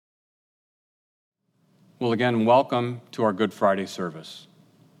Well, again, welcome to our Good Friday service.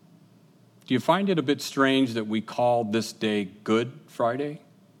 Do you find it a bit strange that we call this day Good Friday?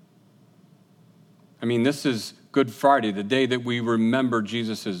 I mean, this is Good Friday, the day that we remember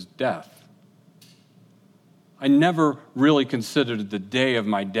Jesus' death. I never really considered the day of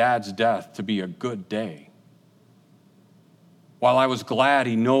my dad's death to be a good day. While I was glad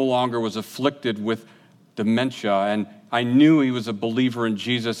he no longer was afflicted with dementia, and I knew he was a believer in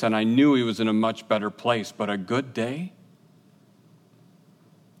Jesus, and I knew he was in a much better place, but a good day?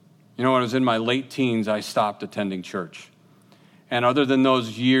 You know, when I was in my late teens, I stopped attending church. And other than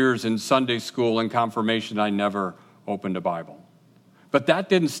those years in Sunday school and confirmation, I never opened a Bible. But that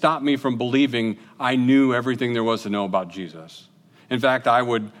didn't stop me from believing I knew everything there was to know about Jesus. In fact, I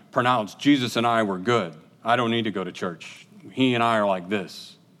would pronounce Jesus and I were good. I don't need to go to church. He and I are like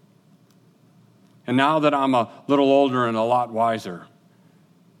this. And now that I'm a little older and a lot wiser,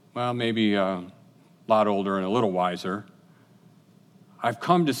 well, maybe a lot older and a little wiser, I've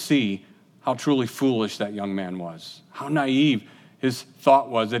come to see how truly foolish that young man was, how naive his thought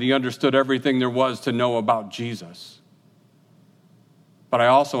was that he understood everything there was to know about Jesus. But I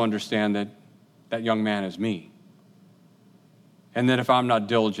also understand that that young man is me. And that if I'm not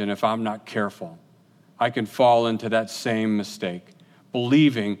diligent, if I'm not careful, I can fall into that same mistake,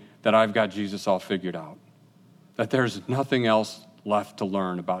 believing that I've got Jesus all figured out, that there's nothing else left to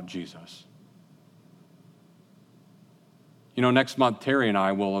learn about Jesus. You know, next month, Terry and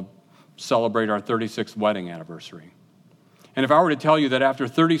I will celebrate our 36th wedding anniversary. And if I were to tell you that after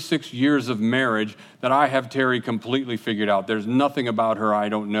 36 years of marriage, that I have Terry completely figured out, there's nothing about her I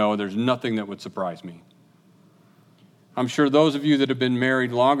don't know, there's nothing that would surprise me. I'm sure those of you that have been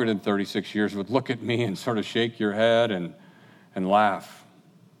married longer than 36 years would look at me and sort of shake your head and laugh.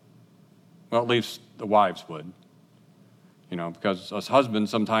 Well, at least the wives would. You know, because us husbands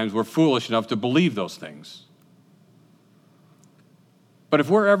sometimes we're foolish enough to believe those things. But if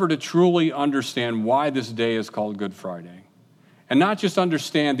we're ever to truly understand why this day is called Good Friday, and not just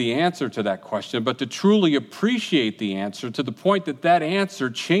understand the answer to that question, but to truly appreciate the answer to the point that that answer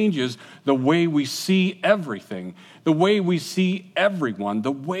changes the way we see everything, the way we see everyone,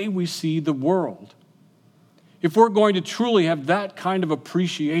 the way we see the world. If we're going to truly have that kind of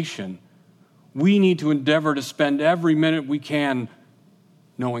appreciation, we need to endeavor to spend every minute we can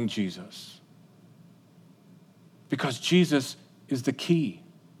knowing Jesus. Because Jesus is the key.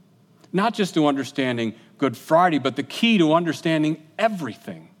 Not just to understanding Good Friday, but the key to understanding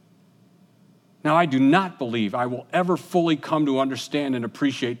everything. Now, I do not believe I will ever fully come to understand and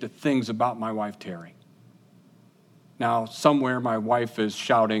appreciate the things about my wife, Terry. Now, somewhere my wife is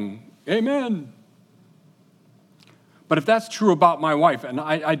shouting, "Amen." But if that's true about my wife, and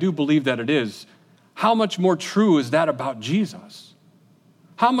I do believe that it is, how much more true is that about Jesus?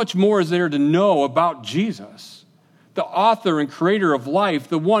 How much more is there to know about Jesus? The author and creator of life,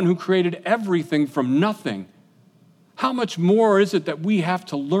 the one who created everything from nothing. How much more is it that we have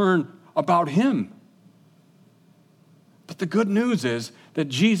to learn about him? But the good news is that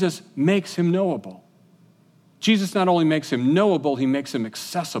Jesus makes him knowable. Jesus not only makes him knowable, he makes him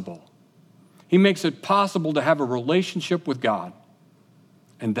accessible. He makes it possible to have a relationship with God.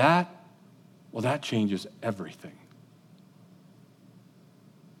 And that changes everything.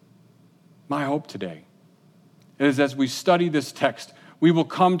 My hope today is as we study this text, we will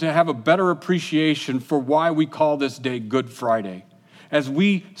come to have a better appreciation for why we call this day Good Friday. As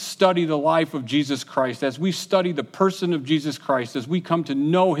we study the life of Jesus Christ, as we study the person of Jesus Christ, as we come to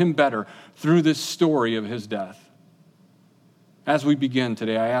know him better through this story of his death. As we begin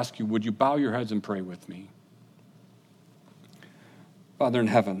today, I ask you, would you bow your heads and pray with me? Father in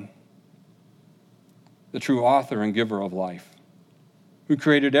heaven, the true author and giver of life, who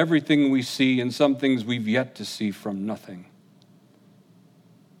created everything we see and some things we've yet to see from nothing.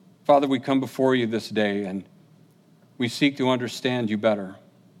 Father, we come before you this day and we seek to understand you better.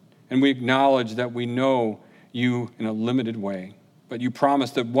 And we acknowledge that we know you in a limited way, but you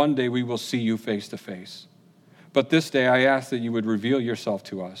promise that one day we will see you face to face. But this day I ask that you would reveal yourself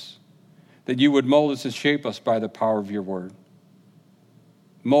to us, that you would mold us and shape us by the power of your word.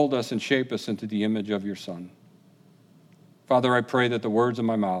 Mold us and shape us into the image of your Son. Father, I pray that the words of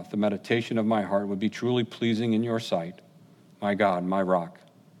my mouth, the meditation of my heart would be truly pleasing in your sight, my God, my rock,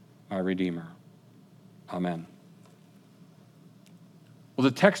 my Redeemer. Amen. Well,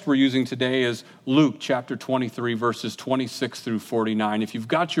 the text we're using today is Luke chapter 23, verses 26 through 49. If you've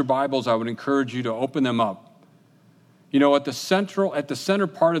got your Bibles, I would encourage you to open them up. You know, at the center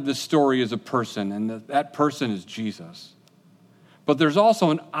part of this story is a person, and that person is Jesus. But there's also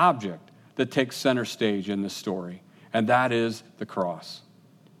an object that takes center stage in this story. And that is the cross.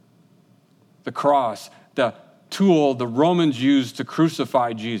 The cross, the tool the Romans used to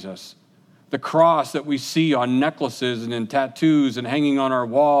crucify Jesus. The cross that we see on necklaces and in tattoos and hanging on our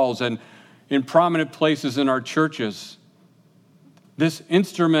walls and in prominent places in our churches. This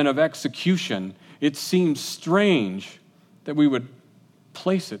instrument of execution, it seems strange that we would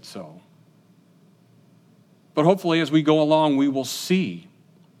place it so. But hopefully as we go along, we will see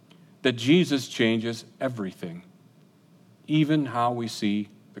that Jesus changes everything, even how we see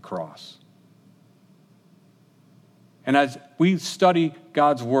the cross. And as we study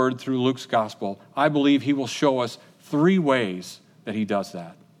God's word through Luke's gospel, I believe he will show us 3 ways that he does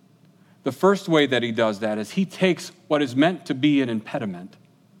that. The first way that he does that is he takes what is meant to be an impediment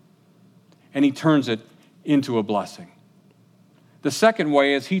and he turns it into a blessing. The second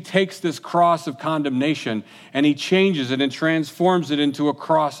way is he takes this cross of condemnation and he changes it and transforms it into a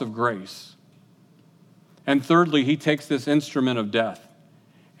cross of grace. And thirdly, he takes this instrument of death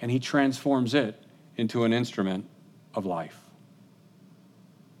and he transforms it into an instrument of life.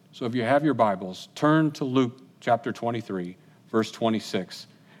 So if you have your Bibles, turn to Luke chapter 23, verse 26,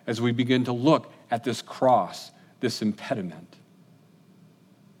 as we begin to look at this cross, this impediment.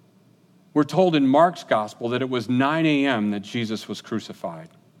 We're told in Mark's gospel that it was 9 a.m. that Jesus was crucified.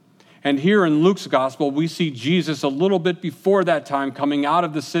 And here in Luke's gospel, we see Jesus a little bit before that time coming out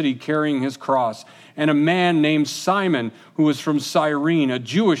of the city carrying his cross, and a man named Simon, who was from Cyrene, a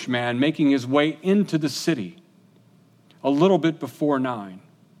Jewish man, making his way into the city a little bit before 9.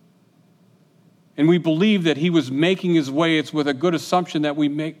 And we believe that he was making his way. It's with a good assumption that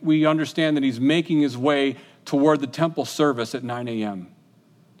we understand that he's making his way toward the temple service at 9 a.m.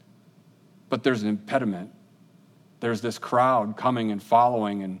 But there's an impediment. There's this crowd coming and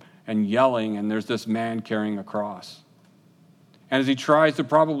following and yelling, and there's this man carrying a cross. And as he tries to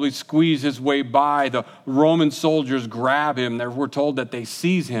probably squeeze his way by, the Roman soldiers grab him. We're told that they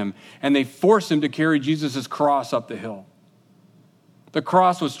seize him, and they force him to carry Jesus' cross up the hill. The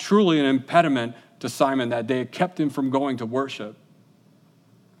cross was truly an impediment to Simon that day. It kept him from going to worship.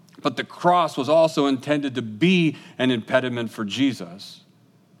 But the cross was also intended to be an impediment for Jesus.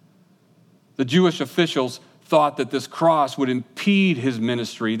 The Jewish officials thought that this cross would impede his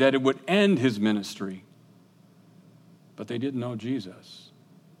ministry, that it would end his ministry. But they didn't know Jesus.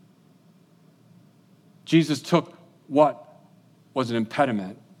 Jesus took what was an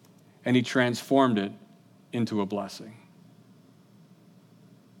impediment and he transformed it into a blessing.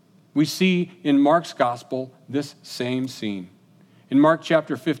 We see in Mark's gospel this same scene. In Mark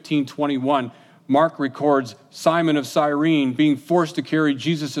chapter 15, 21, Mark records Simon of Cyrene being forced to carry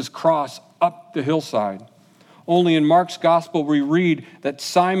Jesus' cross up the hillside. Only in Mark's gospel we read that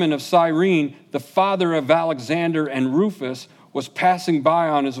Simon of Cyrene, the father of Alexander and Rufus, was passing by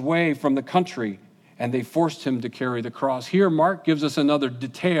on his way from the country, and they forced him to carry the cross. Here, Mark gives us another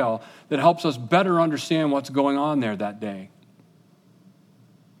detail that helps us better understand what's going on there that day.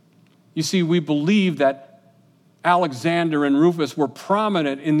 You see, we believe that Alexander and Rufus were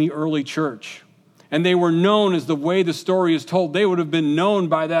prominent in the early church. And they were known, as the way the story is told, they would have been known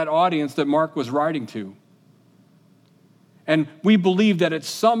by that audience that Mark was writing to. And we believe that at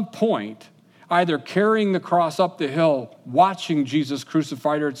some point, either carrying the cross up the hill, watching Jesus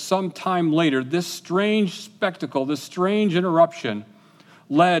crucified, or at some time later, this strange spectacle, this strange interruption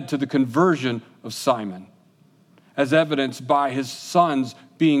led to the conversion of Simon, as evidenced by his sons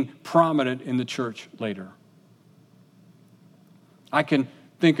being prominent in the church later. I can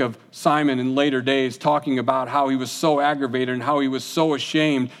think of Simon in later days talking about how he was so aggravated and how he was so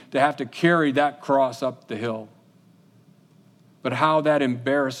ashamed to have to carry that cross up the hill. But how that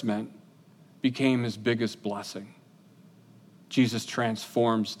embarrassment became his biggest blessing. Jesus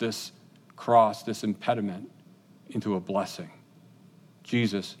transforms this cross, this impediment, into a blessing.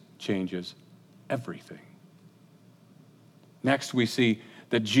 Jesus changes everything. Next, we see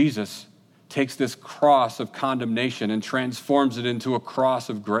that Jesus takes this cross of condemnation and transforms it into a cross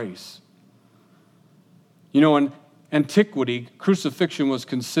of grace. You know, in antiquity, crucifixion was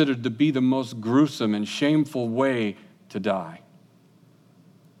considered to be the most gruesome and shameful way to die.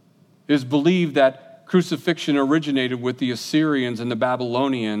 It is believed that crucifixion originated with the Assyrians and the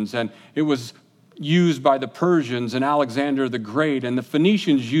Babylonians, and it was used by the Persians and Alexander the Great, and the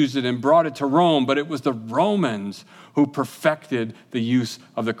Phoenicians used it and brought it to Rome, but it was the Romans who perfected the use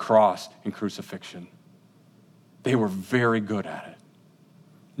of the cross in crucifixion. They were very good at it.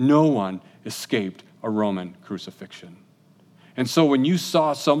 No one escaped a Roman crucifixion. And so when you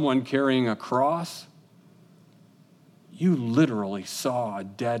saw someone carrying a cross, you literally saw a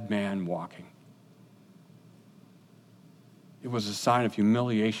dead man walking. It was a sign of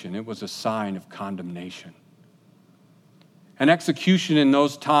humiliation. It was a sign of condemnation. An execution in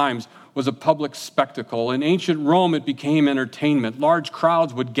those times was a public spectacle. In ancient Rome, it became entertainment. Large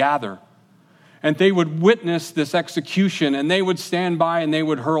crowds would gather, and they would witness this execution, and they would stand by and they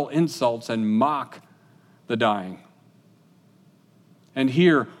would hurl insults and mock the dying. And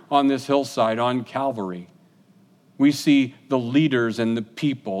here on this hillside, on Calvary, we see the leaders and the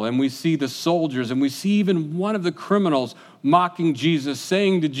people, and we see the soldiers, and we see even one of the criminals mocking Jesus,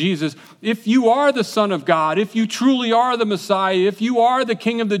 saying to Jesus, if you are the Son of God, if you truly are the Messiah, if you are the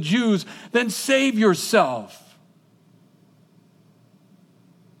King of the Jews, then save yourself.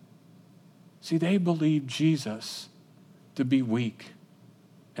 See, they believed Jesus to be weak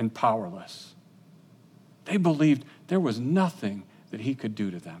and powerless. They believed there was nothing that he could do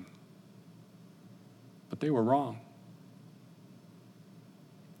to them. But they were wrong.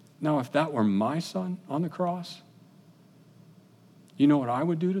 Now, if that were my son on the cross, you know what I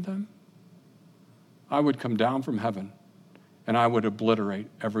would do to them? I would come down from heaven and I would obliterate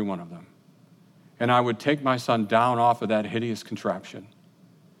every one of them. And I would take my son down off of that hideous contraption.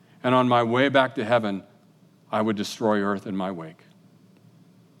 And on my way back to heaven, I would destroy earth in my wake.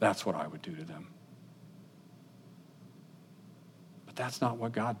 That's what I would do to them. But that's not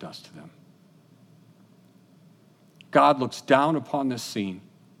what God does to them. God looks down upon this scene.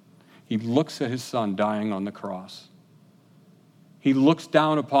 He looks at his son dying on the cross. He looks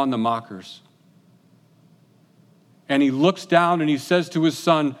down upon the mockers. And he looks down and he says to his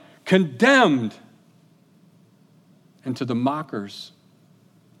son, condemned. And to the mockers,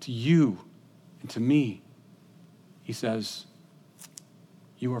 to you and to me, he says,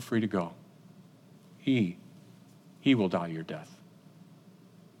 you are free to go. He will die your death.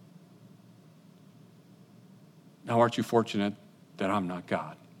 Now, aren't you fortunate that I'm not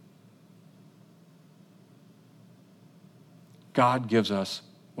God? God gives us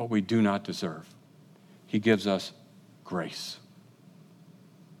what we do not deserve. He gives us grace.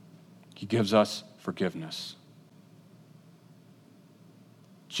 He gives us forgiveness.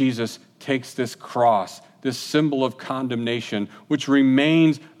 Jesus takes this cross, this symbol of condemnation, which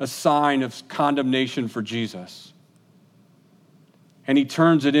remains a sign of condemnation for Jesus, and he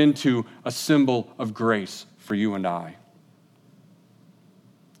turns it into a symbol of grace for you and I.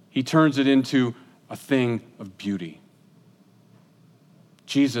 He turns it into a thing of beauty.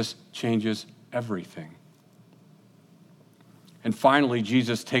 Jesus changes everything. And finally,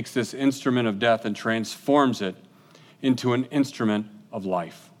 Jesus takes this instrument of death and transforms it into an instrument of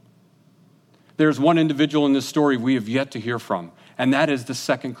life. There's one individual in this story we have yet to hear from, and that is the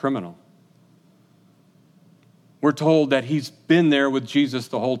second criminal. We're told that he's been there with Jesus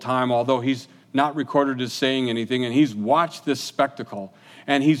the whole time, although he's not recorded as saying anything, and he's watched this spectacle,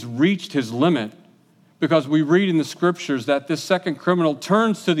 and he's reached his limit, because we read in the scriptures that this second criminal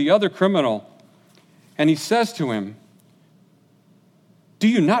turns to the other criminal, and he says to him, do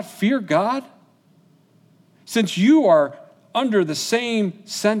you not fear God? Since you are under the same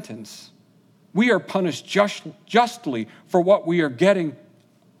sentence, we are punished justly for what we are getting.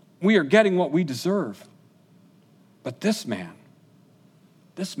 We are getting what we deserve. But this man,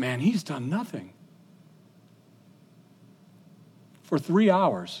 he's done nothing. For 3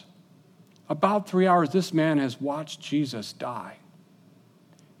 hours, about 3 hours, this man has watched Jesus die.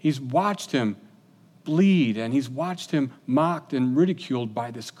 He's watched him bleed, and he's watched him mocked and ridiculed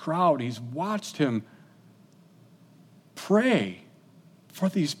by this crowd. He's watched him pray for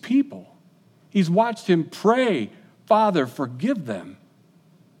these people. He's watched him pray, Father, forgive them.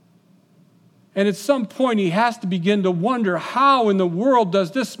 And at some point, he has to begin to wonder, how in the world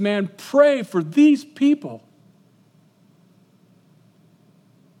does this man pray for these people?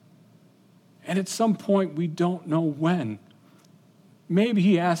 And at some point, we don't know when. Maybe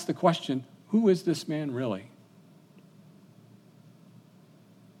he asked the question, who is this man really?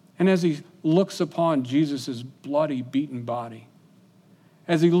 And as he looks upon Jesus' bloody, beaten body,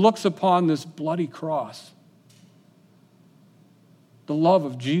 as he looks upon this bloody cross, the love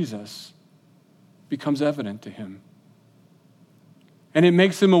of Jesus becomes evident to him. And it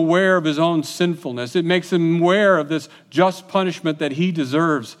makes him aware of his own sinfulness. It makes him aware of this just punishment that he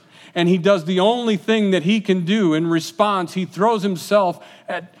deserves. And he does the only thing that he can do in response. He throws himself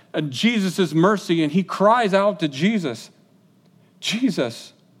at Jesus' mercy, and he cries out to Jesus,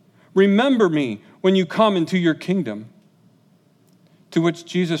 Jesus, remember me when you come into your kingdom. To which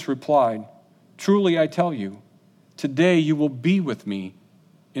Jesus replied, truly I tell you, today you will be with me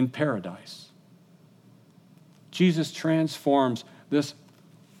in paradise. Jesus transforms this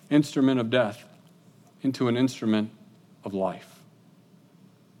instrument of death into an instrument of life.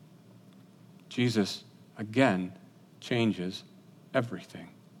 Jesus, again, changes everything.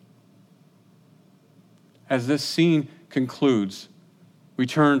 As this scene concludes, We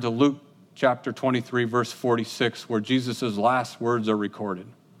turn to Luke chapter 23, verse 46, where Jesus' last words are recorded,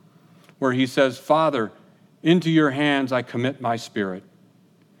 where he says, "Father, into your hands I commit my spirit."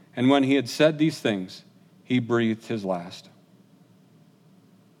 And when he had said these things, he breathed his last.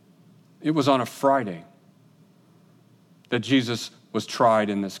 It was on a Friday that Jesus was tried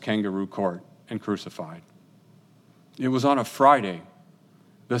in this kangaroo court and crucified. It was on a Friday,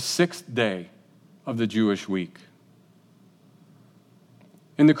 the 6th day of the Jewish week.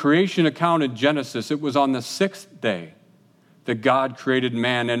 In the creation account in Genesis, it was on the 6th day that God created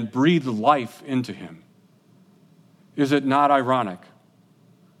man and breathed life into him. Is it not ironic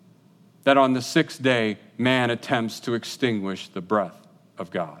that on the 6th day, man attempts to extinguish the breath of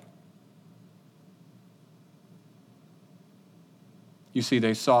God? You see,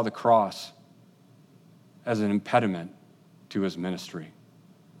 they saw the cross as an impediment to his ministry,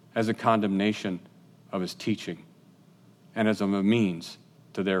 as a condemnation of his teaching, and as a means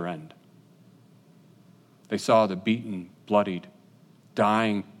to their end. They saw the beaten, bloodied,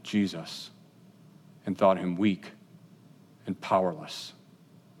 dying Jesus and thought him weak and powerless.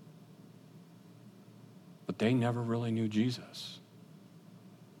 But they never really knew Jesus,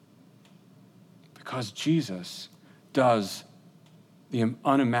 because Jesus does the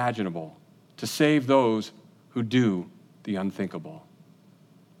unimaginable to save those who do the unthinkable.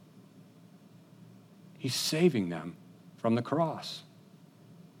 He's saving them from the cross.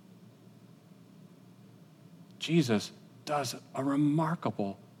 Jesus does a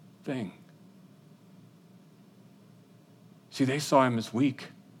remarkable thing. See, they saw him as weak.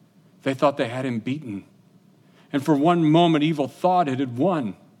 They thought they had him beaten. And for one moment, evil thought it had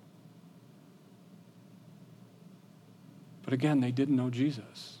won. But again, they didn't know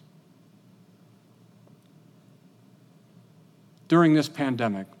Jesus. During this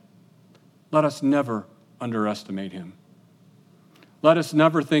pandemic, let us never underestimate him. Let us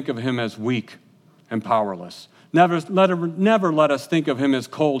never think of him as weak and powerless. Never let us think of him as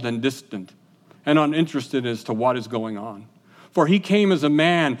cold and distant and uninterested as to what is going on. For he came as a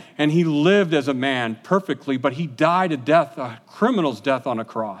man and he lived as a man perfectly, but he died a criminal's death on a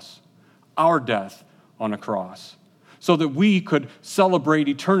cross, our death on a cross, so that we could celebrate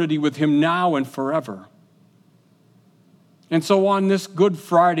eternity with him now and forever. And so on this Good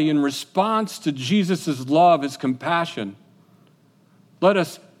Friday, in response to Jesus' love, his compassion, let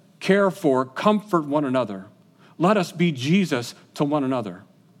us care for, comfort one another. Let us be Jesus to one another.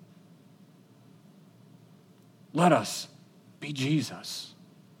 Let us be Jesus.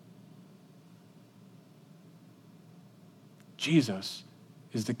 Jesus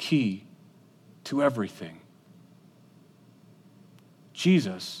is the key to everything.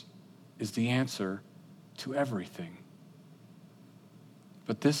 Jesus is the answer to everything.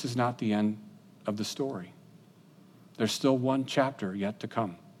 But this is not the end of the story. There's still one chapter yet to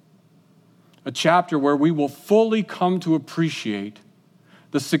come. A chapter where we will fully come to appreciate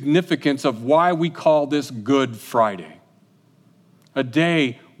the significance of why we call this Good Friday. A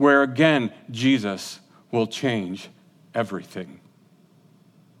day where, again, Jesus will change everything.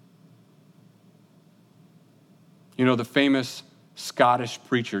 You know, the famous Scottish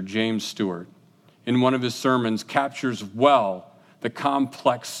preacher, James Stewart, in one of his sermons, captures well the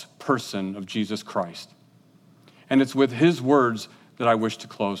complex person of Jesus Christ. And it's with his words that I wish to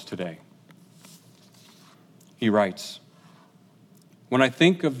close today. He writes, "When I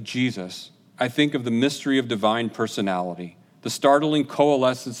think of Jesus, I think of the mystery of divine personality, the startling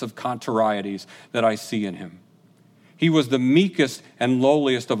coalescence of contrarieties that I see in him. He was the meekest and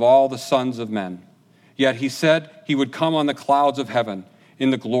lowliest of all the sons of men, yet he said he would come on the clouds of heaven in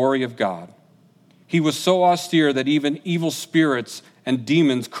the glory of God. He was so austere that even evil spirits and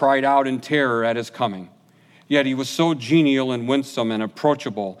demons cried out in terror at his coming. Yet he was so genial and winsome and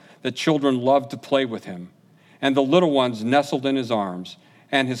approachable that children loved to play with him, and the little ones nestled in his arms,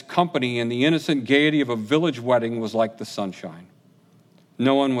 and his company in the innocent gaiety of a village wedding was like the sunshine.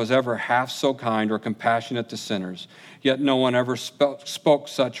 No one was ever half so kind or compassionate to sinners, yet no one ever spoke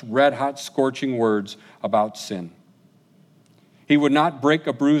such red-hot, scorching words about sin. He would not break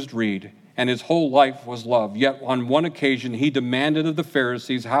a bruised reed, and his whole life was love. Yet on one occasion he demanded of the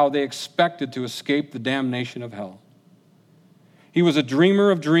Pharisees how they expected to escape the damnation of hell. He was a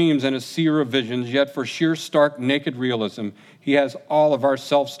dreamer of dreams and a seer of visions, yet for sheer stark naked realism, he has all of our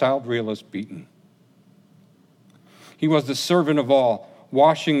self-styled realists beaten. He was the servant of all,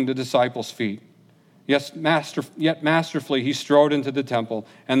 washing the disciples' feet. Yet masterfully he strode into the temple,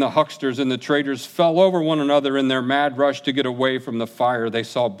 and the hucksters and the traders fell over one another in their mad rush to get away from the fire they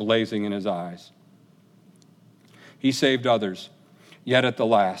saw blazing in his eyes. He saved others, yet at the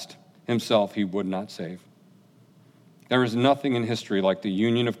last, himself he would not save. There is nothing in history like the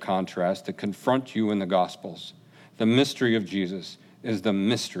union of contrasts that confront you in the Gospels. The mystery of Jesus is the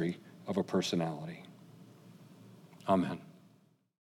mystery of a personality. Amen.